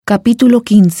Capítulo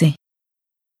 15.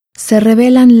 Se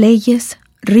revelan leyes,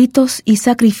 ritos y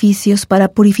sacrificios para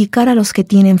purificar a los que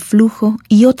tienen flujo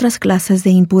y otras clases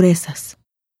de impurezas.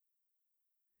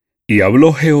 Y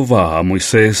habló Jehová a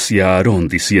Moisés y a Aarón,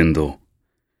 diciendo: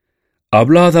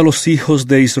 Hablad a los hijos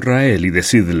de Israel y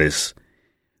decidles: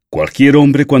 Cualquier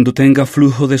hombre cuando tenga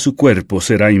flujo de su cuerpo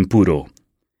será impuro,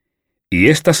 y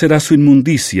esta será su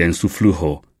inmundicia en su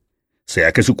flujo,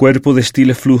 sea que su cuerpo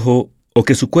destile flujo, o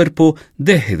que su cuerpo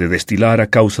deje de destilar a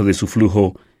causa de su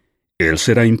flujo, él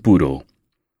será impuro.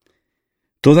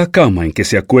 Toda cama en que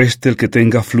se acueste el que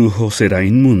tenga flujo será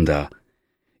inmunda,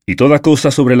 y toda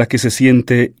cosa sobre la que se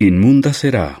siente inmunda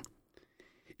será.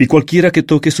 Y cualquiera que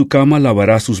toque su cama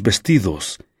lavará sus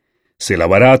vestidos, se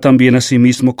lavará también a sí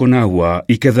mismo con agua,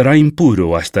 y quedará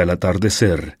impuro hasta el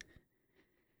atardecer.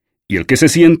 Y el que se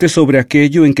siente sobre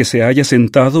aquello en que se haya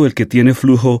sentado el que tiene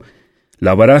flujo,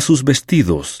 lavará sus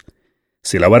vestidos,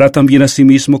 se lavará también a sí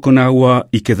mismo con agua,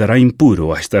 y quedará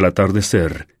impuro hasta el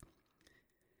atardecer.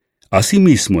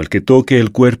 Asimismo, el que toque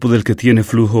el cuerpo del que tiene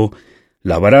flujo,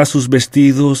 lavará sus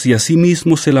vestidos, y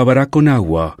asimismo se lavará con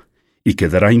agua, y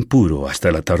quedará impuro hasta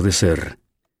el atardecer.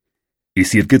 Y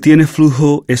si el que tiene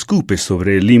flujo escupe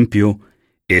sobre el limpio,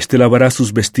 éste lavará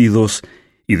sus vestidos,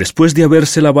 y después de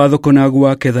haberse lavado con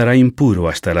agua quedará impuro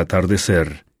hasta el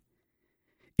atardecer.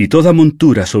 Y toda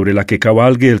montura sobre la que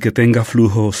cabalgue el que tenga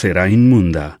flujo será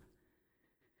inmunda.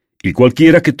 Y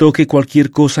cualquiera que toque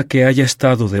cualquier cosa que haya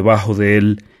estado debajo de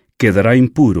él, quedará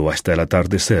impuro hasta el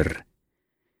atardecer.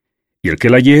 Y el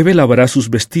que la lleve lavará sus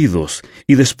vestidos,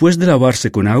 y después de lavarse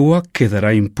con agua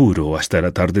quedará impuro hasta el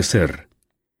atardecer.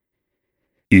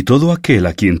 Y todo aquel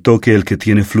a quien toque el que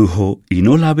tiene flujo, y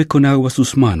no lave con agua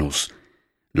sus manos,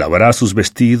 lavará sus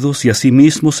vestidos, y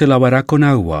asimismo se lavará con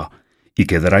agua, y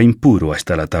quedará impuro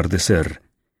hasta el atardecer.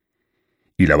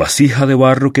 Y la vasija de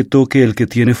barro que toque el que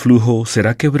tiene flujo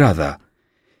será quebrada,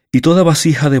 y toda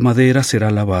vasija de madera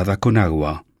será lavada con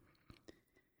agua.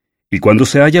 Y cuando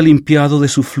se haya limpiado de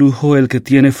su flujo el que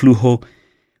tiene flujo,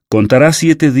 contará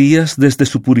 7 días desde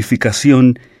su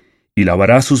purificación, y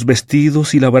lavará sus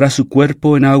vestidos y lavará su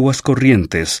cuerpo en aguas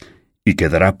corrientes, y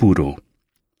quedará puro.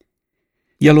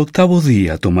 Y al 8º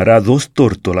día tomará 2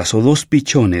 tórtolas o 2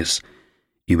 pichones,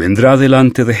 y vendrá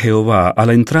delante de Jehová a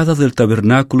la entrada del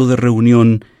tabernáculo de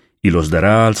reunión, y los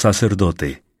dará al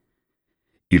sacerdote.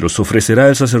 Y los ofrecerá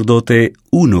el sacerdote,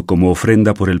 uno como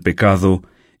ofrenda por el pecado,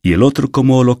 y el otro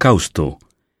como holocausto,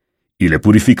 y le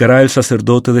purificará el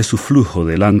sacerdote de su flujo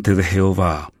delante de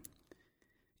Jehová.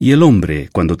 Y el hombre,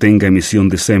 cuando tenga emisión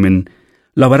de semen,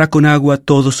 lavará con agua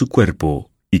todo su cuerpo,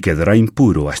 y quedará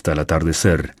impuro hasta el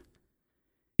atardecer.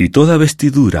 Y toda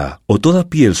vestidura o toda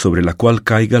piel sobre la cual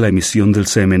caiga la emisión del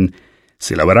semen,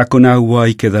 se lavará con agua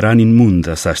y quedarán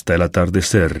inmundas hasta el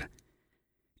atardecer.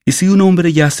 Y si un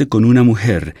hombre yace con una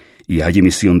mujer y hay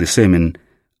emisión de semen,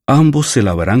 ambos se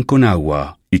lavarán con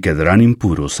agua y quedarán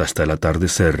impuros hasta el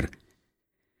atardecer.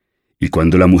 Y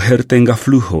cuando la mujer tenga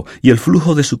flujo y el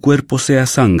flujo de su cuerpo sea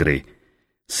sangre,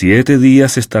 7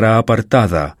 días estará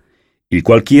apartada, y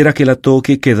cualquiera que la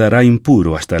toque quedará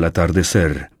impuro hasta el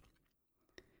atardecer.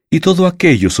 Y todo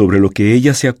aquello sobre lo que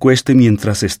ella se acueste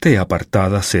mientras esté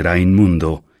apartada será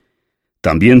inmundo.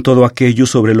 También todo aquello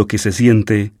sobre lo que se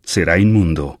siente será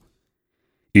inmundo.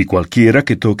 Y cualquiera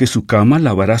que toque su cama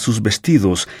lavará sus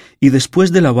vestidos, y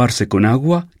después de lavarse con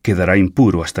agua quedará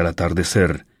impuro hasta el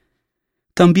atardecer.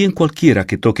 También cualquiera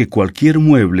que toque cualquier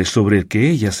mueble sobre el que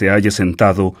ella se haya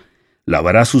sentado,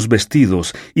 lavará sus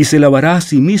vestidos, y se lavará a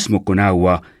sí mismo con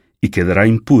agua, y quedará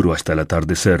impuro hasta el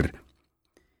atardecer.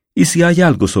 Y si hay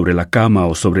algo sobre la cama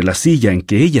o sobre la silla en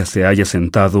que ella se haya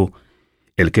sentado,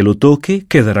 el que lo toque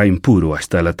quedará impuro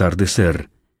hasta el atardecer.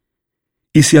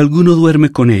 Y si alguno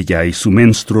duerme con ella y su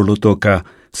menstruo lo toca,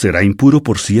 será impuro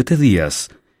por 7 días,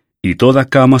 y toda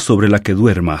cama sobre la que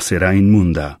duerma será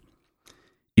inmunda.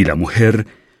 Y la mujer,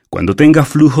 cuando tenga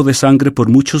flujo de sangre por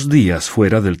muchos días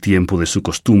fuera del tiempo de su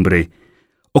costumbre,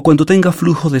 o cuando tenga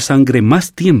flujo de sangre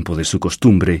más tiempo de su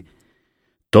costumbre,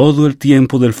 todo el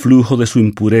tiempo del flujo de su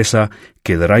impureza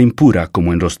quedará impura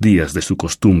como en los días de su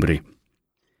costumbre.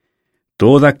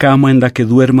 Toda cama en la que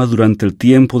duerma durante el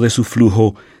tiempo de su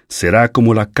flujo será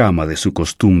como la cama de su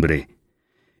costumbre,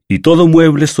 y todo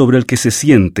mueble sobre el que se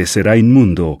siente será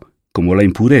inmundo, como la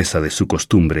impureza de su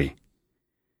costumbre.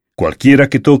 Cualquiera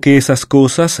que toque esas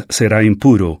cosas será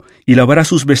impuro, y lavará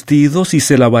sus vestidos y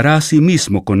se lavará a sí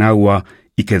mismo con agua,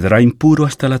 y quedará impuro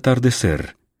hasta el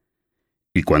atardecer.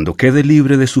 Y cuando quede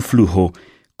libre de su flujo,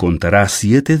 contará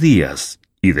 7 días,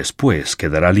 y después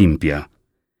quedará limpia.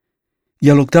 Y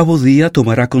al 8º día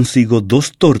tomará consigo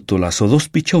 2 tórtolas o 2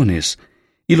 pichones,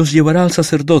 y los llevará al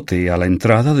sacerdote a la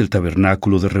entrada del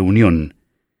tabernáculo de reunión.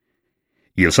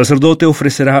 Y el sacerdote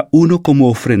ofrecerá uno como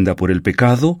ofrenda por el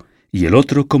pecado, y el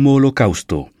otro como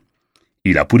holocausto.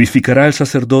 Y la purificará el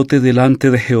sacerdote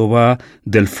delante de Jehová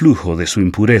del flujo de su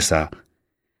impureza.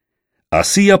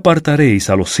 Así apartaréis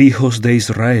a los hijos de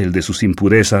Israel de sus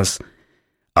impurezas,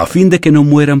 a fin de que no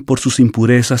mueran por sus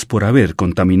impurezas por haber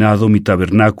contaminado mi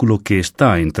tabernáculo que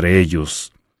está entre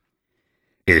ellos.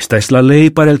 Esta es la ley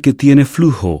para el que tiene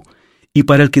flujo, y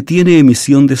para el que tiene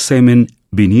emisión de semen,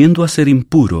 viniendo a ser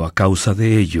impuro a causa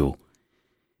de ello,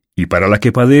 y para la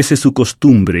que padece su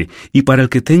costumbre, y para el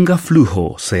que tenga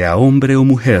flujo, sea hombre o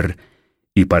mujer,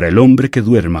 y para el hombre que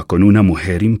duerma con una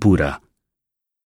mujer impura.